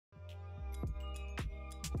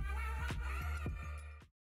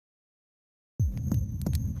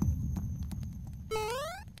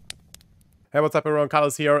Hey, what's up everyone,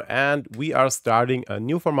 Carlos here, and we are starting a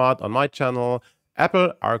new format on my channel,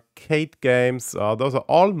 Apple Arcade Games. Those are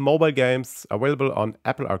all mobile games available on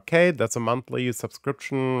Apple Arcade. That's a monthly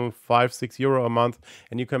subscription, 5-6 euro a month,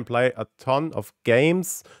 and you can play a ton of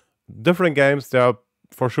games, different games. There are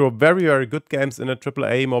for sure very, very good games in it,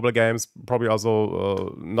 AAA mobile games, probably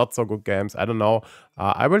also not so good games, I don't know.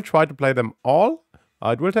 I will try to play them all.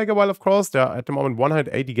 It will take a while, of course. There are at the moment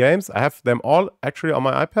 180 games. I have them all actually on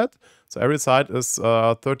my iPad. So every side is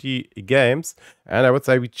 30 games. And I would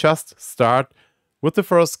say we just start with the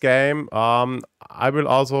first game. I will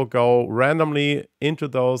also go randomly into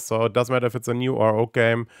those. So it doesn't matter if it's a new or old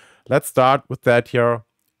game. Let's start with that here.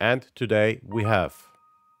 And today we have...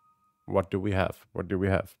 What do we have? What do we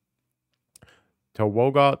have?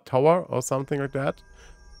 TOWAGA Tower or something like that.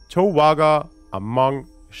 TOWAGA Among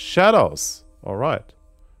Shadows. All right.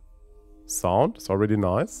 Sound is already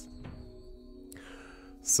nice.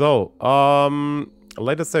 So,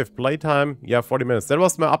 latest save playtime. Yeah, 40 minutes. That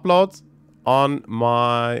was my upload on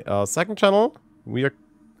my second channel. We are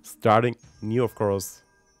starting new, of course.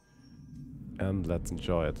 And let's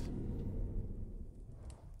enjoy it.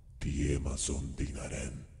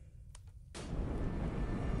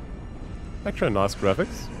 Actually, nice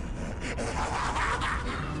graphics.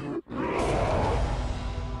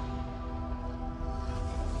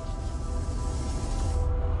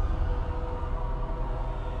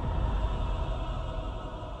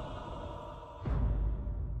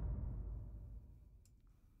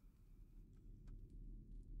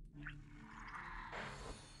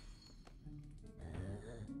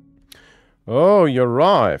 Oh, you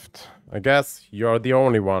arrived. I guess you're the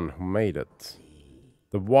only one who made it.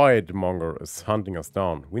 The Void Monger is hunting us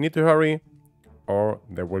down. We need to hurry, or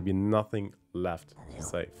there will be nothing left to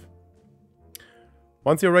save.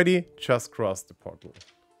 Once you're ready, just cross the portal.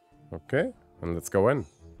 Okay, and let's go in.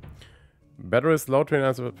 Battery is low,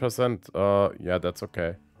 29%. Yeah, that's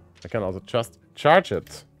okay. I can also just charge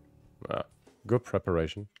it. Good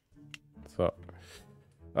preparation. So,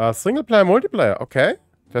 single player, multiplayer. Okay,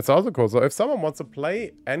 that's also cool. So if someone wants to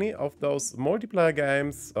play any of those multiplayer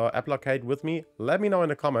games, Apple Arcade with me, let me know in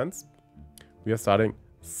the comments. We are starting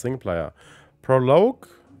single player. Prologue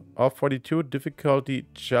of 42, difficulty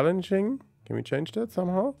challenging. Can we change that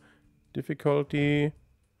somehow? Difficulty.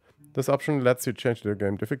 This option lets you change the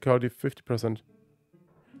game. Difficulty 50%.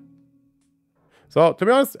 So to be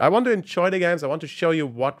honest, I want to enjoy the games. I want to show you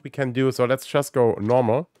what we can do. So let's just go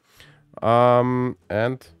normal. And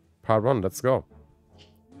part 1, let's go.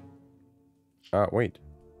 Wait.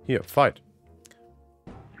 Here, fight.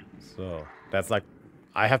 So, that's like...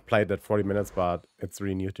 I have played that 40 minutes, but it's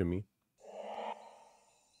really new to me.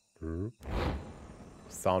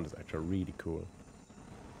 Sound is actually really cool.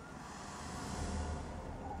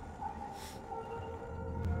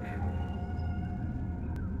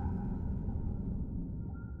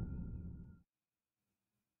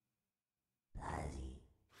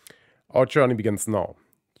 Our journey begins now.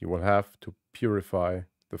 You will have to purify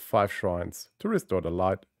the 5 shrines to restore the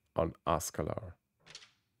light on Ascalar.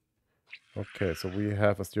 Okay, so we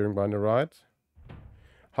have a steering bar on the right.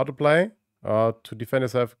 How to play? To defend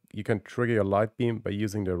yourself, you can trigger your light beam by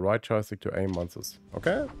using the right joystick to aim monsters.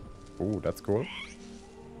 Okay? Ooh, that's cool.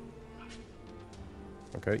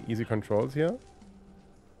 Okay, easy controls here.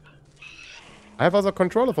 I have also a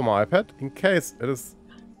controller for my iPad. In case it is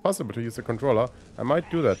possible to use a controller, I might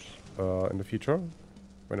do that in the future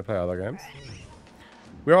when I play other games.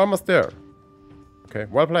 We're almost there. Okay,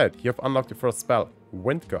 well played. You have unlocked your first spell,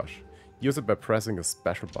 Wind Gush. Use it by pressing a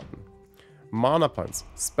special button. Mana points.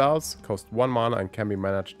 Spells cost 1 mana and can be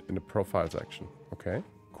managed in the profile section. Okay,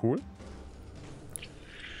 cool.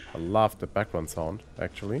 I love the background sound,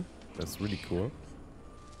 actually. That's really cool.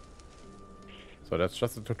 So that's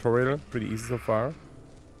just a tutorial. Pretty easy so far.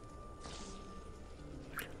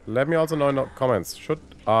 Let me also know in the comments, should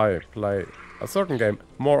I play a certain game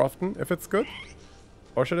more often if it's good?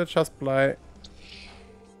 Or should I just play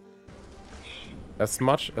as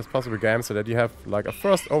much as possible games so that you have like a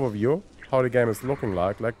first overview how the game is looking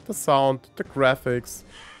like the sound, the graphics,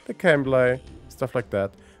 the gameplay, stuff like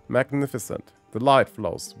that. Magnificent. The light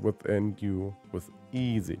flows within you with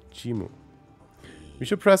easy Jimu. We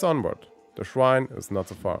should press onward. The shrine is not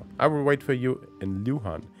so far. I will wait for you in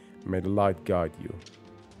Luhan. May the light guide you.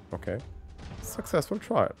 Okay. Successful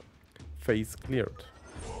trial. Phase cleared.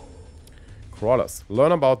 Crawlers.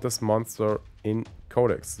 Learn about this monster in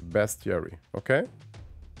Codex Bestiary. Okay.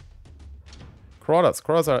 Crawlers.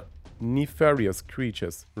 Crawlers are nefarious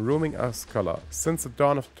creatures roaming Ascalar since the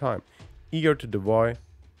dawn of time, eager to devour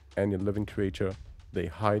any living creature. They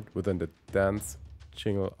hide within the dense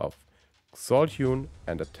jingle of soul tune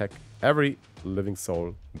and attack every living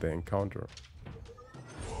soul they encounter.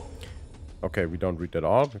 Okay, we don't read that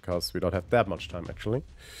all because we don't have that much time actually.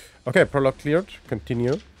 Okay, prologue cleared.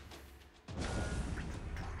 Continue.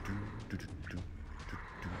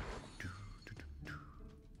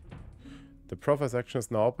 The profile section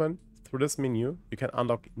is now open. Through this menu, you can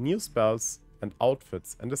unlock new spells and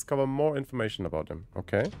outfits and discover more information about them.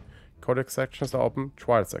 Okay. Codex sections are open.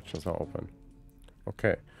 Trial sections are open.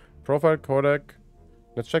 Okay. Profile, codec.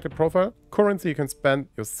 Let's check the profile. Currency, you can spend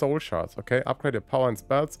your soul shards. Okay. Upgrade your power and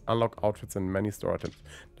spells. Unlock outfits and many store items.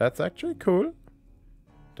 That's actually cool.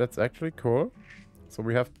 That's actually cool. So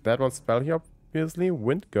we have that one spell here, obviously.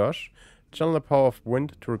 Wind Gush. Channel the power of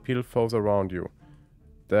wind to repel foes around you.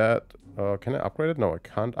 That, can I upgrade it? No, I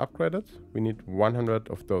can't upgrade it. We need 100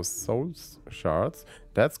 of those soul shards.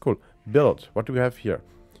 That's cool. Build. What do we have here?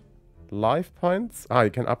 Life points. Ah, you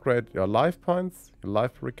can upgrade your life points, your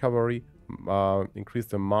life recovery, increase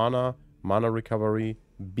the mana recovery,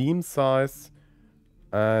 beam size,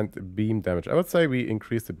 and beam damage. I would say we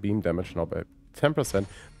increase the beam damage now by 10%.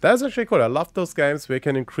 That's actually cool. I love those games where you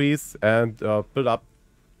can increase and build up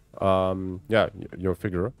yeah, your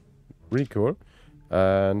figure. Really cool.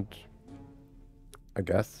 And I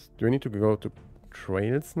guess, do we need to go to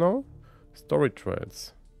trails now? Story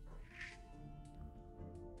trails.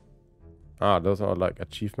 Ah, those are like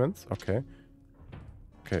achievements. Okay.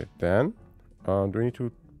 Okay, then do we need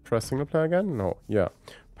to press single player again? No. Yeah.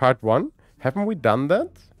 Part 1. Haven't we done that?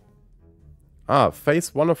 Ah,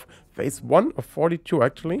 phase 1 of 42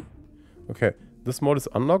 actually. Okay. This mode is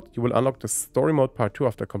unlocked. You will unlock the story mode part 2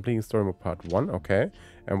 after completing story mode part 1. Okay.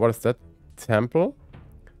 And what is that? Temple.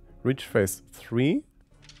 Reach phase 3.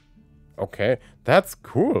 Okay. That's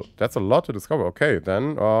cool. That's a lot to discover. Okay,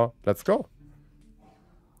 then let's go.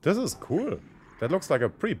 This is cool. That looks like a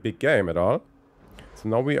pretty big game at all. So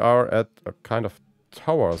now we are at a kind of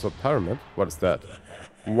tower, so pyramid. What is that?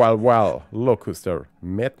 Well, look who's there.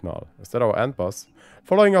 Metnal. Is that our end boss?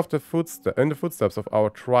 Following in the footsteps of our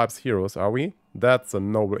tribe's heroes, are we? That's a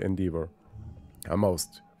noble endeavor. A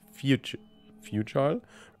most futile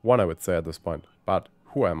one, I would say at this point. But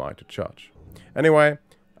who am I to judge? Anyway,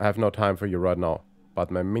 I have no time for you right now. But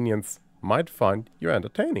my minions might find you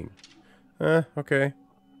entertaining. Okay.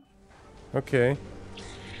 Okay.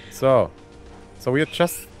 So we are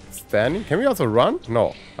just standing. Can we also run?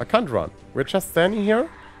 No, I can't run. We're just standing here.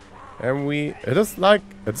 And it is a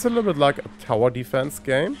little bit like a tower defense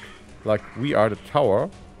game. Like we are the tower.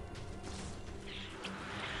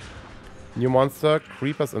 New monster,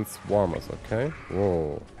 creepers and swarmers, okay?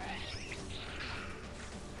 Whoa.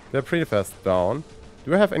 They're pretty fast down.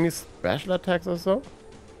 Do I have any special attacks or so?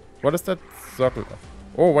 What is that circle?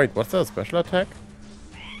 Oh wait, what's that, a special attack?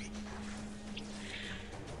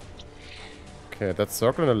 Okay, that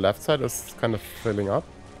circle on the left side is kind of filling up.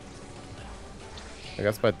 I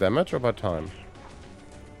guess by damage or by time?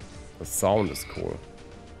 The sound is cool.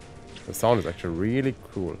 The sound is actually really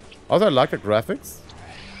cool. Also, I like the graphics.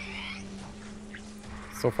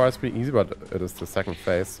 So far it's pretty easy, but it is the second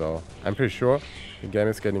phase, so I'm pretty sure the game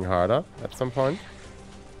is getting harder at some point.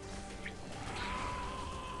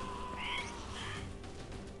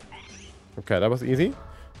 Okay, that was easy.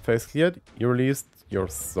 Phase cleared. You released your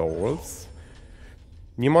souls.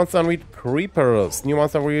 New monster unread creepers. New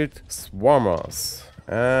monster unread swarmers.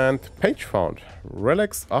 And page found.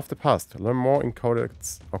 Relics of the past. Learn more in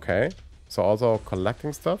codex. Okay. So also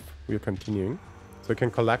collecting stuff. We're continuing. So you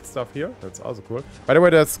can collect stuff here. That's also cool. By the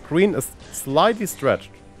way, the screen is slightly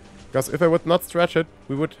stretched. Because if I would not stretch it,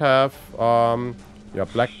 we would have yeah,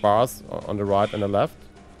 black bars on the right and the left.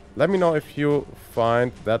 Let me know if you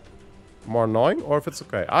find that more annoying or if it's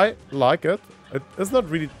okay. I like it. It is not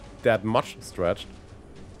really that much stretched.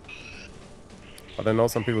 But I know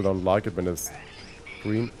some people don't like it when the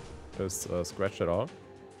screen is scratched at all.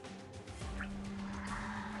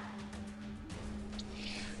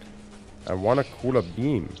 I want a cooler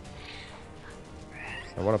beam.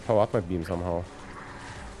 I want to power up my beam somehow.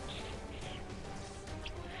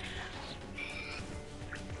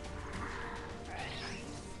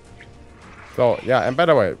 So, yeah, and by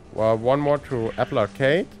the way, one more to Apple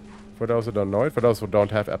Arcade. For those who don't know it, for those who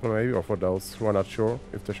don't have Apple maybe, or for those who are not sure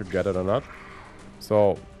if they should get it or not.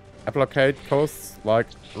 So, Apple Arcade costs like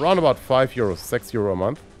around about 5 euros, 6 euro a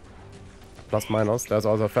month. Plus minus. There's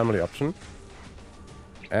also a family option.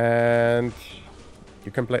 And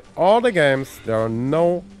you can play all the games. There are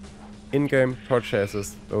no in-game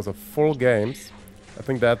purchases. Those are full games. I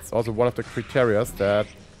think that's also one of the criteria that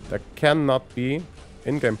there cannot be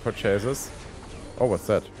in-game purchases. Oh, what's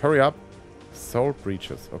that? Hurry up. Soul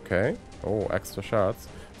breaches. Okay. Oh, extra shards.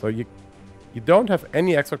 So you You don't have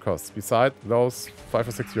any extra costs beside those 5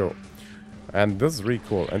 or 6 euro. And this is really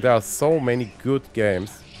cool. And there are so many good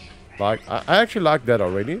games. Like, I actually like that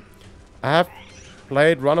already. I have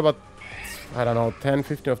played around about, I don't know, 10,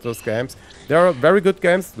 15 of those games. There are very good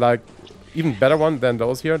games, like even better one than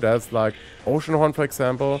those here. There's like Oceanhorn, for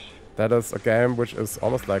example. That is a game which is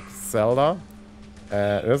almost like Zelda.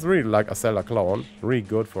 It's really like a Zelda clone. Really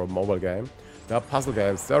good for a mobile game. There are puzzle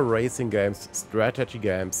games, there are racing games, strategy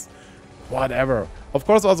games, whatever. Of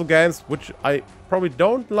course also games which I probably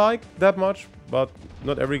don't like that much, but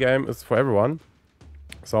not every game is for everyone.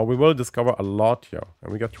 So we will discover a lot here.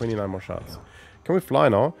 And we got 29 more shots. Can we fly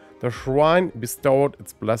now? The shrine bestowed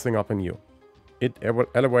its blessing upon you. It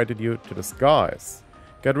elevated you to the skies.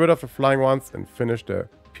 Get rid of the flying ones and finish the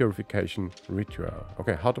purification ritual.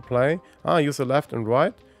 Okay, how to play? Use the left and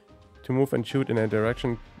right to move and shoot in a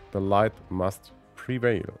direction the light must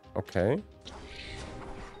prevail. Okay.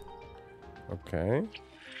 Okay.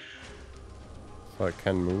 So I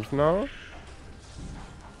can move now.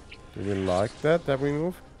 Do we like that we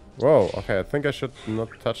move? Whoa, okay, I think I should not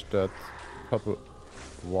touch that purple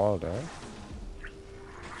wall there.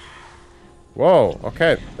 Whoa,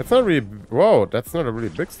 okay. That's not really... Whoa, that's not a really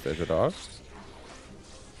big stage at all.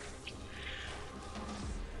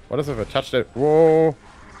 What if I touch that? Whoa.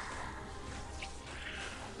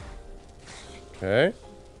 Okay.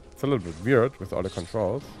 It's a little bit weird with all the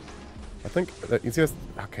controls. I think the easiest...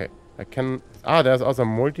 Okay, I can... there's also a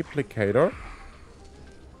multiplicator.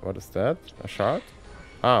 What is that? A shard?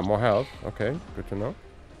 More health. Okay, good to know.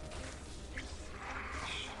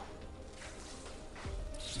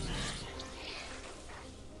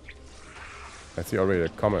 I see already the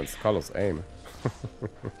comments. Carlos aim.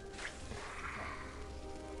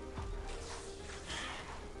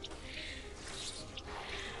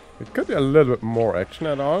 It could be a little bit more action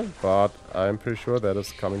at all, but I'm pretty sure that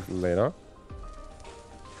is coming later.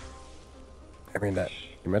 I mean, that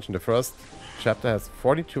you mentioned the first chapter has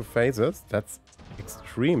 42 phases. That's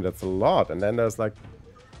extreme. That's a lot. And then there's like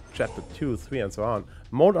chapter 2, 3, and so on.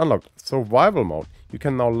 Mode unlocked. Survival mode. You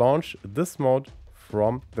can now launch this mode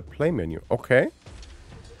from the play menu. Okay.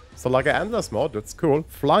 So like an endless mode. That's cool.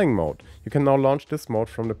 Flying mode. You can now launch this mode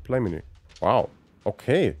from the play menu. Wow.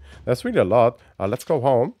 Okay. That's really a lot. Let's go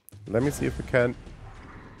home. Let me see if we can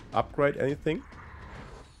upgrade anything.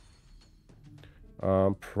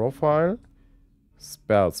 Profile.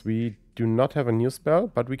 Spells. We do not have a new spell,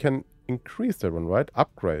 but we can increase that one, right?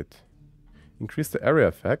 Upgrade. Increase the area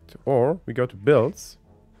effect. Or we go to builds.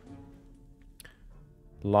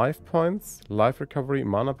 Life points. Life recovery.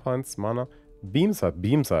 Mana points. Mana. Beam size.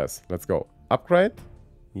 Beam size. Let's go. Upgrade.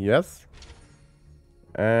 Yes.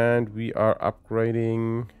 And we are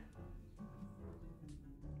upgrading...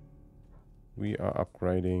 We are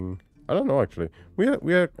upgrading... I don't know, actually. We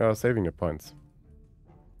are saving your points.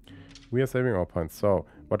 We are saving our points. So,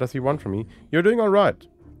 what does he want from me? You're doing alright.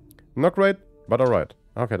 Not great, but alright.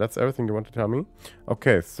 Okay, that's everything you want to tell me.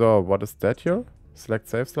 Okay, so what is that here? Select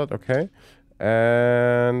save slot, okay.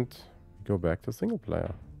 And go back to single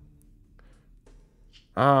player.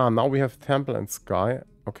 Now we have temple and sky.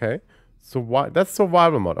 Okay. So that's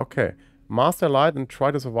survival mode. Okay. Master light and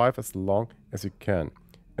try to survive as long as you can.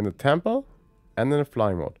 In the temple and in the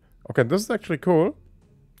flying mode. Okay, this is actually cool.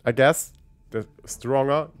 I guess the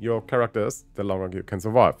stronger your character is, the longer you can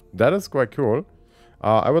survive. That is quite cool.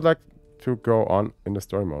 I would like to go on in the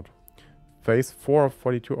story mode. Phase 4 of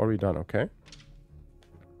 42 already done, okay.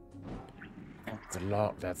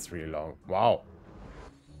 That's really long. Wow.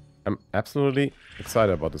 I'm absolutely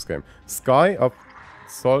excited about this game. Sky of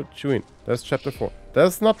Sol Chuin. That's chapter 4.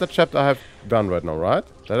 That's not the chapter I have done right now, right?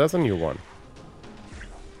 That is a new one.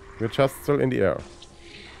 We're just still in the air.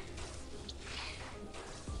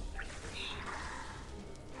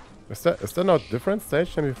 Is there no different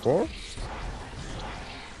stage than before?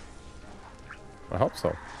 I hope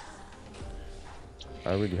so.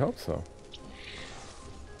 I really hope so.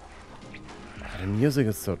 The music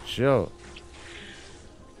is so chill.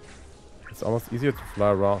 It's almost easier to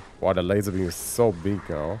fly around. Wow, the laser beam is so big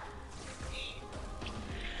now.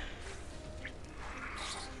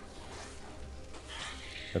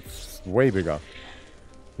 It's way bigger.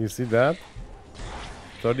 You see that?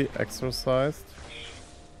 30 exercised.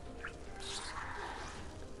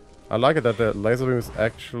 I like it that the laser beam is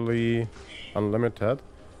actually unlimited.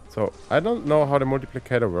 So I don't know how the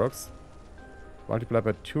multiplicator works. Multiply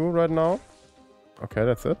by 2 right now. Okay,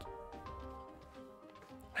 that's it.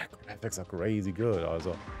 Graphics are crazy good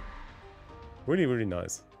also. Really, really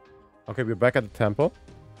nice. Okay, we're back at the temple.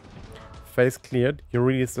 Phase cleared. You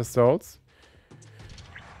release the souls.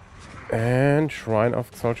 And Shrine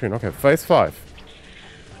of Sol Chuin. Okay, phase 5.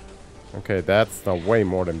 Okay, that's now way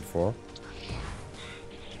more than before.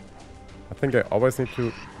 I think I always need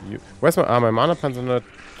to use... Where's my... my mana pen's on the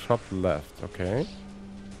top left. Okay.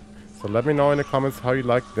 So let me know in the comments how you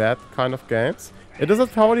like that kind of games. It is a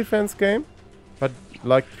tower defense game, but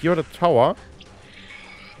like you're the tower.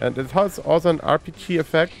 And it has also an RPG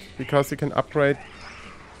effect because you can upgrade...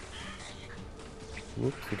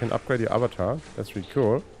 Oops, you can upgrade your avatar. That's really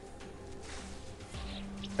cool.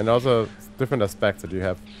 And also different aspects that you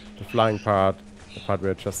have. The flying part, the part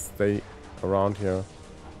where you just stay around here.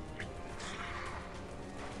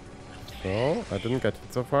 So, I didn't get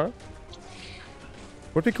it so far.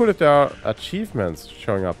 Would be cool if there are achievements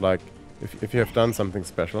showing up, like if you have done something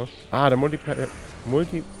special. Ah, the multiplayer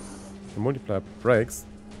breaks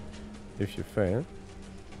if you fail.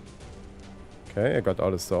 Okay, I got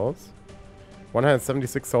all the souls.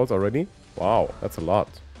 176 souls already. Wow, that's a lot.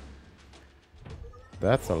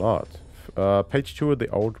 That's a lot. Page 2 of the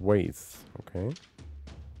old ways. Okay.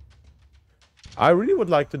 I really would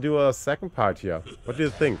like to do a second part here. What do you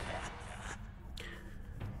think?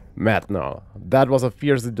 Mad now. That was a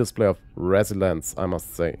fierce display of resilience, I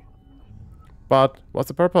must say. But what's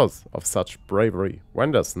the purpose of such bravery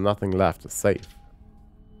when there's nothing left to save?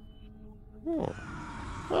 Oh.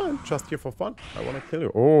 I'm just here for fun. I want to kill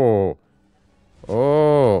you. Oh.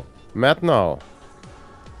 Oh. Mad now.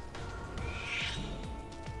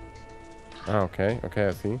 Ah, okay. Okay,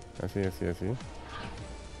 I see. I see.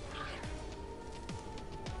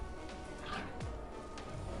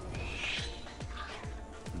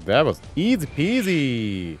 That was easy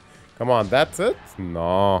peasy. Come on, that's it?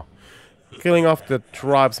 No. Killing off the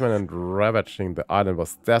tribesmen and ravaging the island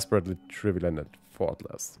was desperately trivial and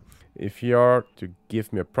effortless. If you're to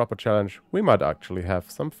give me a proper challenge, we might actually have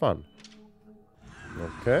some fun.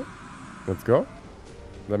 Okay, let's go.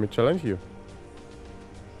 Let me challenge you.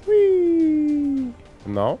 Whee!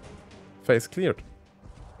 Now, face cleared.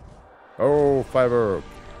 Oh, firework.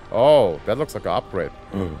 Oh, that looks like an upgrade.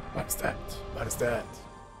 What is that? What is that?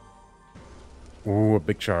 Ooh, a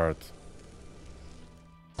big shard.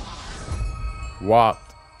 What?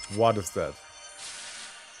 What is that?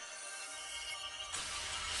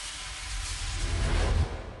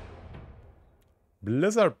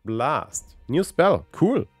 Blizzard Blast. New spell.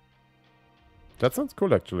 Cool. That sounds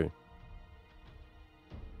cool, actually.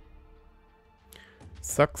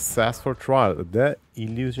 Successful trial. The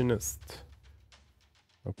Illusionist.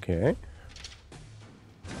 Okay.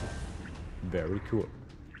 Very cool.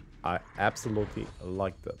 I absolutely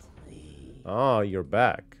like that. Ah, you're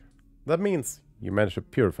back. That means you managed to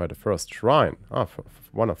purify the first shrine. Ah,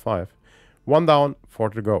 1 of 5. 1 down, 4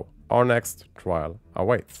 to go. Our next trial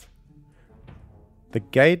awaits. The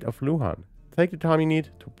Gate of Luhan. Take the time you need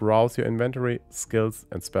to browse your inventory, skills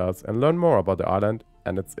and spells and learn more about the island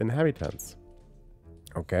and its inhabitants.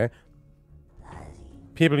 Okay.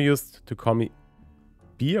 People used to call me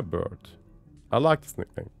Bearbird. I like this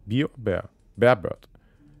nickname. Beer or bear? Bearbird.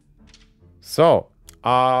 So,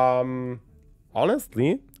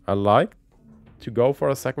 honestly, I like to go for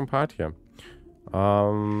a second part here.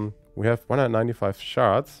 We have 195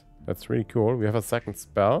 shards. That's really cool. We have a second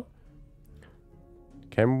spell.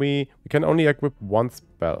 Can we can only equip one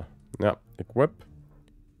spell. Yeah, equip.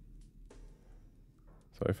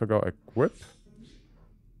 So if I go equip.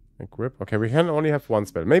 Okay, we can only have one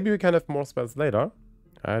spell. Maybe we can have more spells later.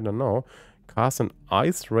 I don't know. Cast an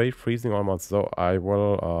ice ray freezing all monsters. So I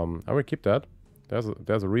will keep that.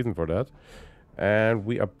 There's a reason for that. And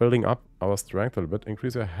we are building up our strength a little bit.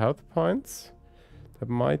 Increase your health points. That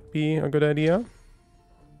might be a good idea.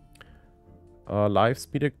 Life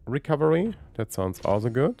speed recovery. That sounds also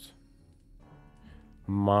good.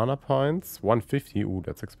 Mana points. 150. Ooh,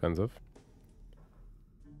 that's expensive.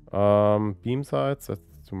 Beam sights. That's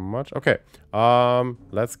too much. Okay.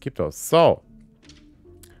 Let's keep those. So.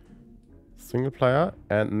 Single player.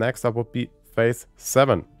 And next up would be phase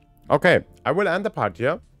 7. Okay. I will end the part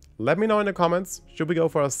here. Let me know in the comments. Should we go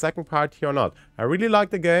for a second part here or not? I really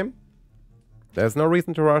like the game. There's no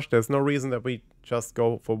reason to rush. There's no reason that we just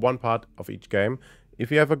go for one part of each game.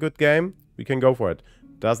 If you have a good game, we can go for it.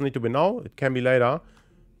 Doesn't need to be now. It can be later.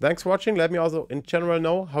 Thanks for watching. Let me also in general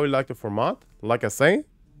know how you like the format. Like I say.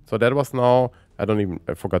 So that was now... I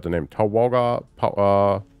forgot the name. TOWAGA.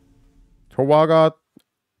 TOWAGA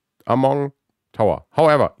among Tower.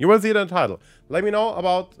 However, you will see it in the title. Let me know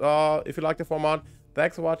about if you like the format.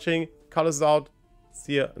 Thanks for watching. Colors out.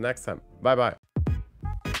 See you next time. Bye bye.